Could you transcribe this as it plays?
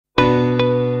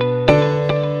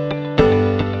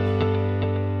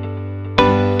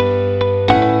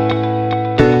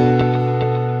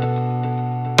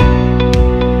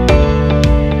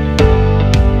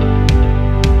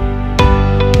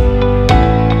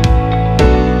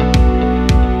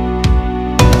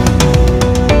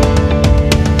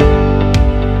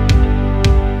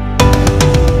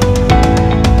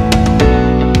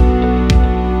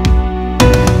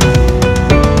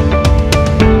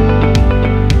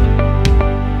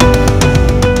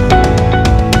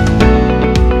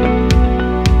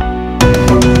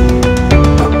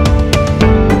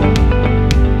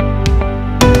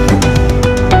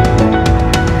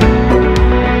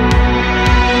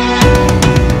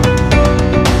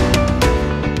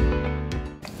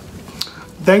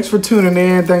Thanks for tuning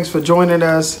in. Thanks for joining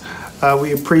us.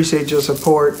 We appreciate your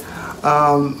support.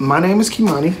 My name is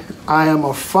Kimani. I am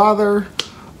a father.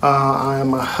 I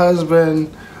am a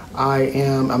husband. I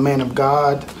am a man of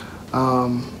God.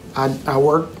 I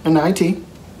work in IT. You know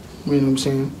what I'm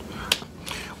saying?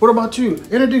 What about you?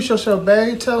 Introduce yourself,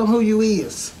 babe. Tell them who you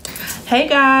is. Hey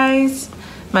guys,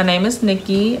 my name is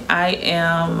Nikki. I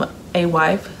am a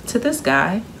wife to this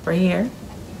guy right here.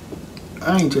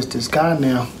 I ain't just this guy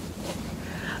now.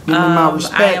 Give me my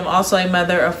respect. I am also a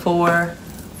mother of 4,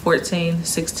 14,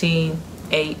 16,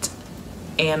 8,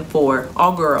 and 4,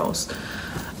 all girls.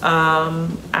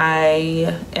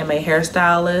 I am a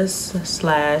hairstylist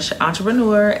 /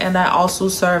 entrepreneur, and I also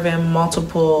serve in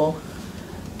multiple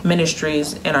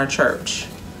ministries in our church.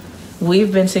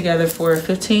 We've been together for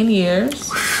 15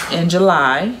 years in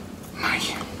July,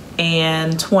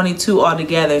 and 22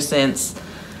 altogether since,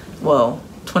 well,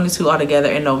 22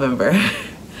 altogether in November.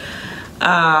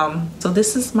 So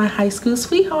this is my high school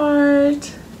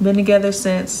sweetheart. Been together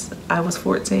since I was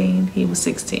 14, he was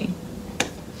 16.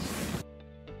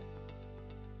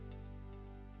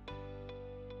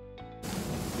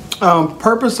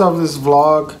 Purpose of this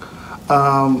vlog,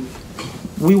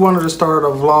 we wanted to start a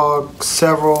vlog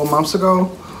several months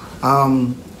ago,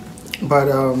 but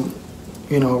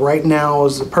you know, right now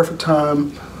is the perfect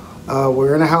time.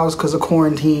 We're in the house because of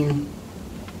quarantine,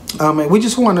 and we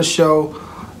just want to show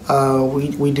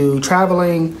we do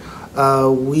traveling.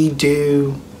 We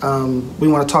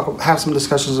want to have some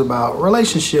discussions about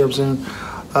relationships and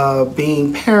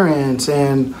being parents,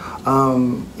 and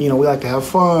you know, we like to have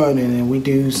fun, and we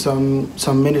do some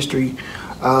ministry.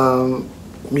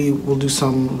 We will do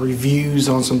some reviews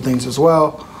on some things as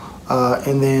well,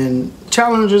 and then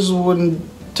challenges when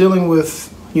dealing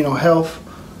with, you know, health,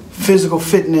 physical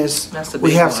fitness.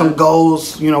 We have some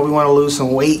goals. You know, we want to lose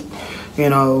some weight, you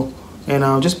know,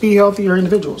 and just be healthier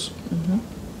individuals. Mm-hmm.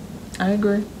 I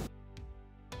agree.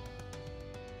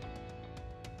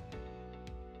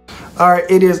 All right,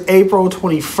 it is April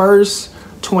 21st,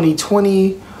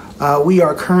 2020. We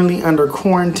are currently under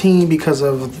quarantine because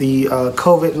of the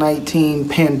COVID-19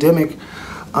 pandemic.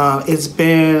 It's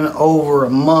been over a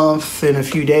month and a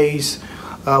few days.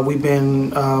 We've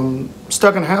been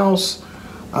stuck in the house,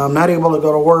 not able to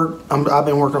go to work. I've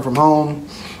been working from home.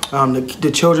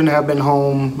 The children have been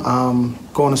home,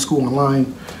 going to school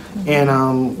online.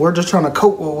 And we're just trying to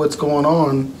cope with what's going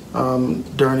on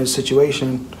during this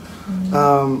situation.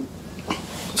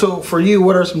 So for you,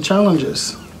 what are some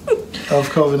challenges of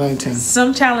COVID-19?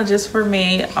 Some challenges for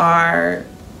me are,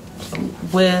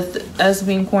 with us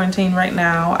being quarantined right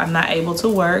now, I'm not able to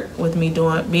work with me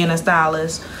being a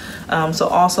stylist. So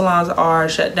all salons are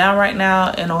shut down right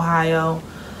now in Ohio.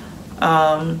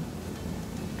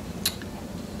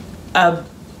 A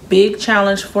big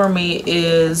challenge for me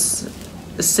is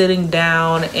sitting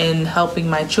down and helping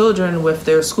my children with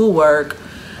their schoolwork.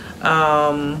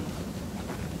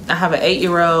 I have an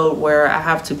 8-year-old where I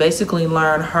have to basically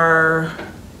learn her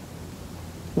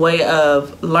way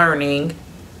of learning.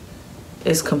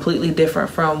 Is completely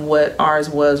different from what ours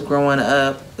was growing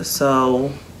up,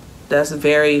 so that's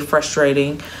very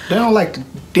frustrating. They don't like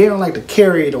to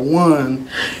carry the one,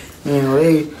 you know.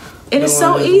 And it's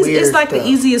so easy. It's like the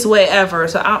easiest way ever.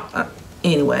 So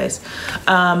anyways,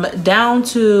 down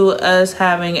to us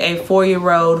having a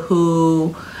 4-year-old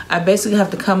who I basically have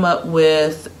to come up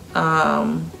with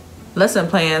lesson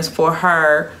plans for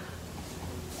her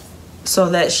so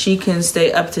that she can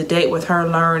stay up to date with her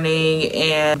learning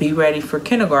and be ready for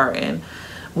kindergarten,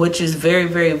 which is very,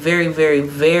 very, very, very,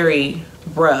 very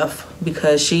rough,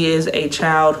 because she is a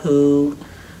child who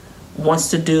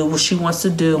wants to do what she wants to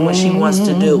do when she wants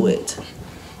to do it.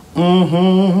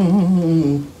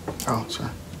 Oh,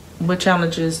 sorry. What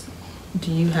challenges do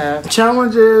you have?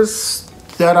 Challenges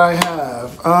that I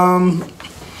have.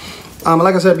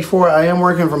 Like I said before, I am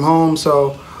working from home,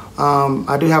 so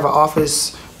I do have an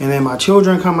office, and then my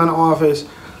children come in the office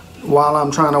while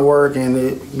I'm trying to work, and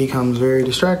it becomes very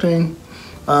distracting.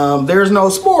 There's no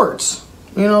sports.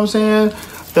 You know what I'm saying?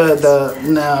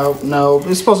 No,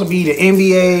 it's supposed to be the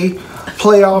NBA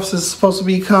playoffs is supposed to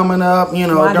be coming up. You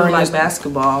know, well, I do like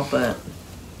basketball, but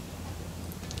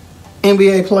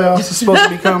NBA playoffs is supposed to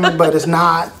be coming, but it's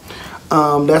not.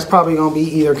 That's probably going to be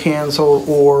either canceled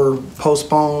or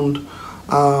postponed.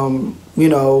 You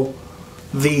know,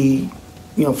 the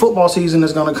football season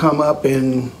is going to come up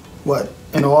in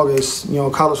August. You know,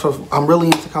 college football. I'm really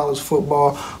into college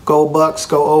football. Go Bucks,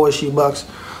 go OSU Bucks.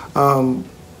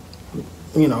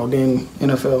 You know, then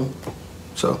NFL.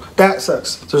 So that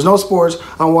sucks. There's no sports.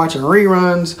 I'm watching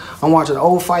reruns. I'm watching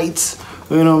old fights.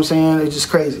 You know what I'm saying? It's just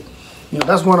crazy. You know,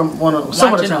 that's one of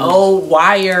some of the watching old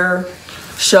Wire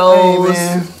shows.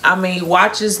 I mean,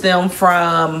 watches them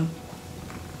from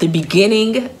the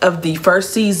beginning of the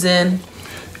first season.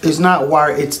 It's not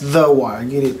Wire, it's The Wire.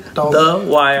 Get it? The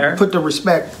Wire. Put the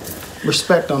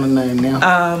respect on the name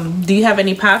now. Do you have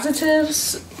any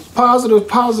positives?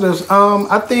 Positives.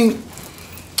 I think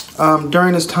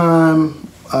during this time,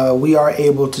 we are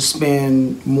able to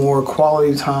spend more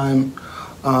quality time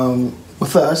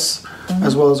with us,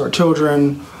 as well as our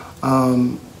children.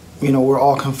 You know, we're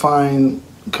all confined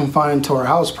to our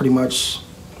house pretty much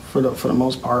for the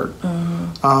most part.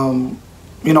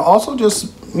 You know, also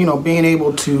just, you know, being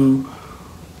able to,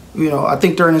 you know, I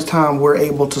think during this time we're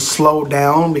able to slow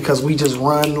down because we just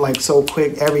run like so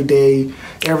quick every day,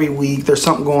 every week. There's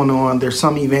something going on. There's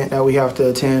some event that we have to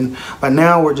attend. But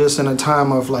now we're just in a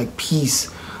time of like peace,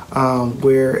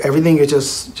 where everything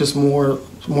is just more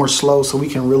slow, so we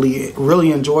can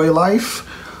really enjoy life.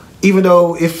 Even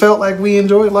though it felt like we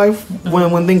enjoyed life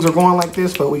when things are going like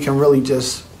this, but we can really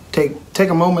just take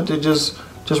a moment to just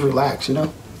relax, you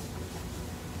know.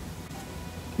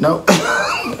 No.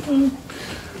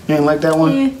 You ain't like that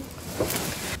one? Yeah.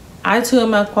 I too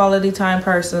am a quality time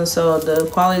person, so the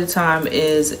quality time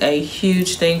is a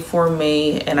huge thing for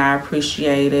me, and I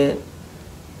appreciate it.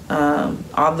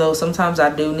 Although sometimes I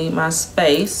do need my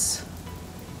space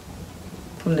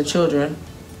from the children.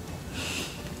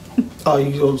 Oh,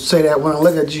 you gonna say that when I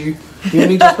look at you? You don't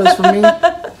need your space from me?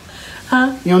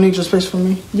 Huh? You don't need your space from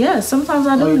me? Yeah, sometimes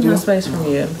I do need my space from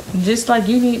you. Just like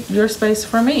you need your space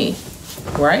from me.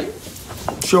 Right?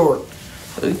 Sure.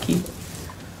 Okay.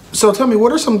 So tell me,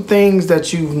 what are some things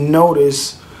that you've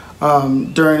noticed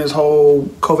during this whole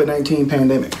COVID-19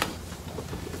 pandemic?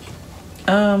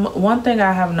 One thing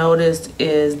I have noticed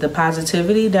is the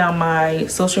positivity down my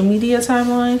social media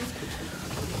timeline.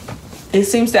 It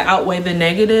seems to outweigh the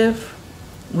negative,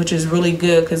 which is really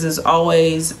good because there's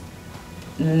always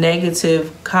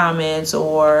negative comments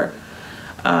or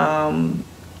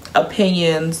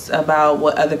opinions about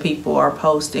what other people are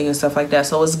posting and stuff like that.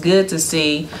 So it's good to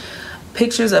see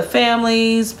pictures of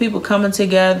families, people coming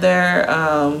together.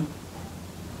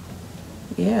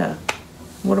 Yeah.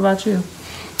 What about you?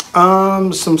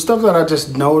 Some stuff that I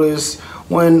just noticed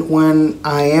when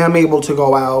I am able to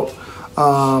go out.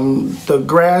 The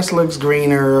grass looks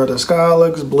greener, the sky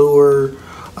looks bluer,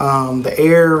 the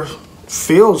air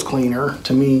feels cleaner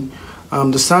to me.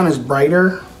 The sun is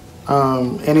brighter.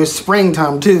 And it's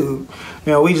springtime too.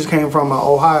 You know, we just came from an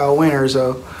Ohio winter,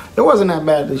 so it wasn't that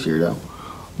bad this year though.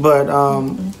 But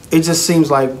it just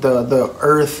seems like the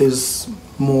earth is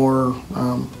more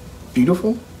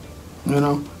beautiful, you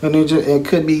know. And it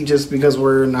could be just because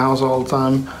we're in the house all the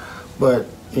time, but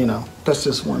you know, that's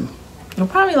just one. Well,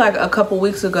 probably like a couple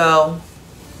weeks ago,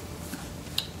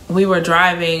 we were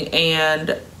driving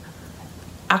and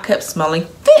I kept smelling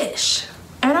fish.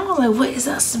 And I was like, what is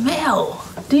that smell?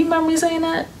 Do you remember me saying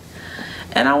that?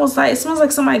 And I was like, it smells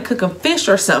like somebody cooking fish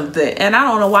or something. And I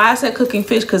don't know why I said cooking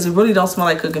fish, because it really don't smell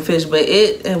like cooking fish, but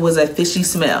it was a fishy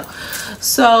smell.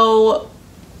 So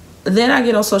then I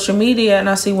get on social media and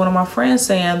I see one of my friends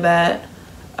saying that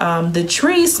the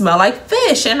trees smell like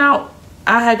fish. And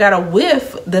I had got a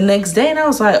whiff the next day and I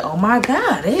was like, oh my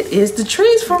God, it is the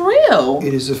trees for real.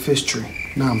 It is a fish tree.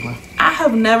 No, I'm playing. I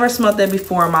have never smelled that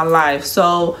before in my life.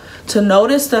 So to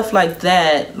notice stuff like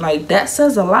that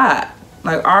says a lot.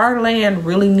 Like, our land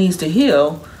really needs to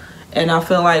heal. And I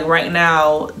feel like right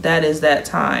now that is that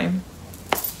time.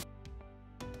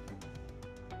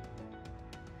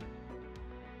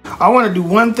 I want to do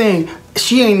one thing.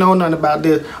 She ain't know nothing about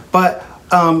this, but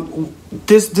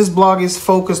this blog is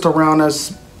focused around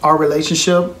our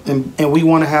relationship, and we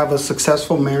want to have a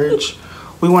successful marriage.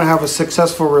 We want to have a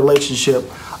successful relationship.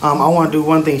 I want to do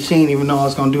one thing. She didn't even know I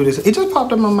was going to do this. It just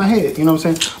popped up in my head. You know what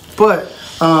I'm saying? But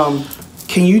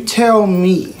can you tell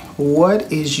me,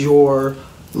 what is your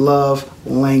love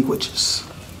languages?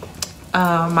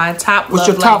 My top What's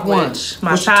love your top language.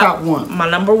 one? What's your top one? My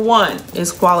number one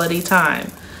is quality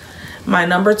time. My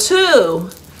number two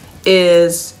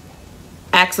is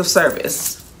acts of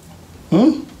service.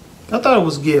 I thought it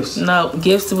was gifts. No,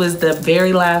 gifts was the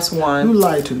very last one. You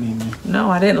lied to me, man.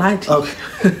 No, I didn't lie to you. Okay.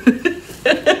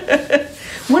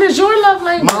 What is your love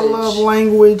language? My love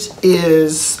language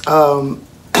is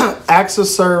acts of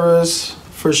service,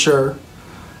 for sure,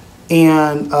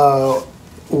 and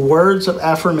words of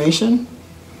affirmation.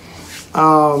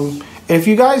 If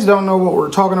you guys don't know what we're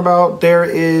talking about, there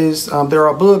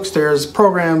are books, there's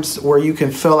programs where you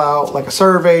can fill out like a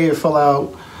survey or fill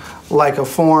out like a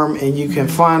form, and you can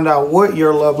find out what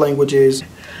your love language is.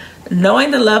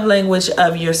 Knowing the love language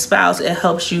of your spouse, it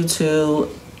helps you to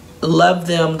love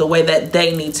them the way that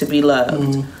they need to be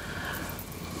loved.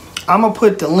 I'm gonna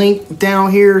put the link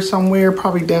down here somewhere,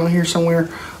 probably down here somewhere,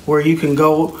 where you can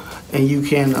go and you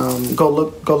can go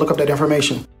look up that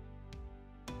information.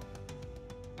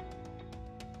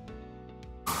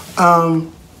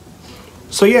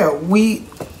 So yeah, we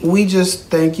just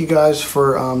thank you guys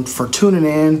for tuning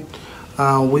in.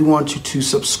 We want you to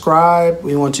subscribe.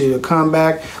 We want you to come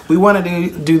back. We want to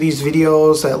do these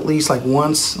videos at least like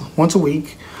once a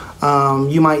week.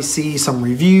 You might see some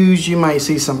reviews. You might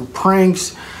see some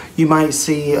pranks. You might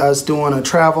see us doing a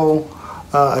travel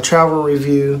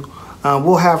review.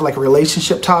 We'll have like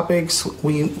relationship topics.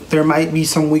 There might be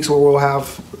some weeks where we'll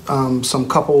have some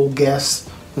couple guests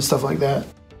and stuff like that.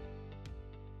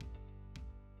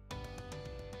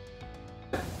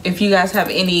 If you guys have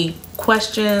any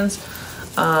questions,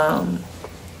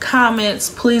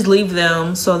 comments, please leave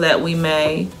them so that we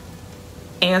may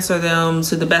answer them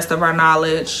to the best of our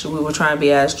knowledge. We will try and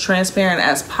be as transparent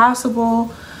as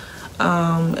possible.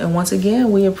 And once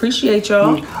again, we appreciate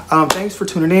y'all. Thanks for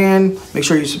tuning in. Make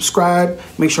sure you subscribe,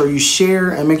 make sure you share,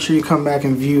 and make sure you come back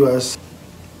and view us.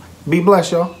 Be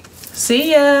blessed, y'all.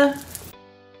 See ya.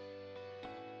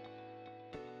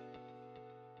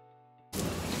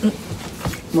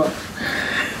 What?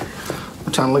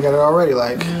 I'm trying to look at it already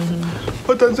like,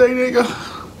 what does that nigga?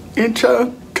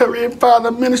 Intro, career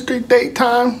father, ministry,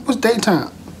 daytime. What's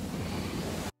daytime?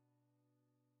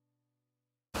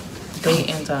 Day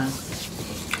and time.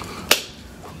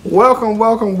 Welcome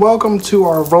to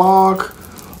our vlog.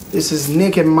 This is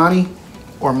Nick and Monty,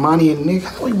 or Monty and Nick.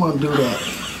 How do we want to do that?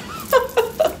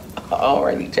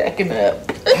 Already jacking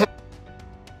up.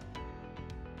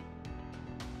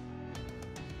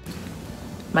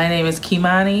 My name is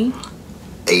Kimani.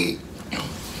 Hey.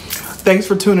 Thanks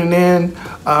for tuning in.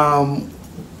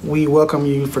 We welcome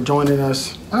you for joining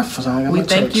us. We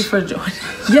thank you for joining.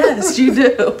 Yes, you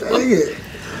do. Dang it.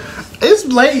 It's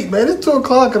late, man. It's 2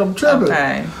 o'clock and I'm tripping.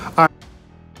 Okay. All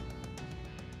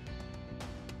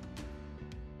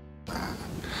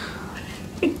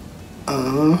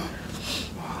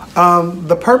right.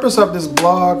 The purpose of this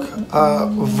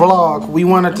vlog, we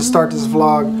wanted to start this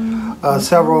vlog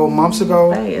several months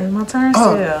ago. Hey, it's my turn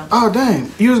still. Oh, dang.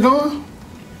 You was going?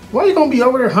 Why you gonna be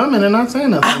over there humming and not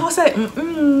saying nothing? I was like,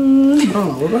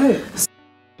 Oh, well, go ahead.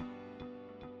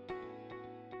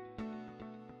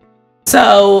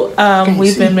 So,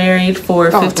 we've been married for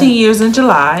 15 years in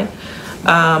July,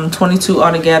 22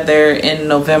 altogether in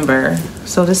November.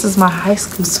 So this is my high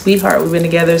school sweetheart. We've been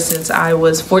together since I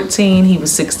was 14, he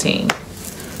was 16.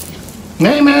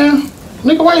 Hey, man.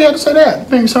 Nigga, why you have to say that?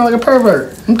 You make me sound like a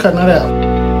pervert. I'm cutting that out.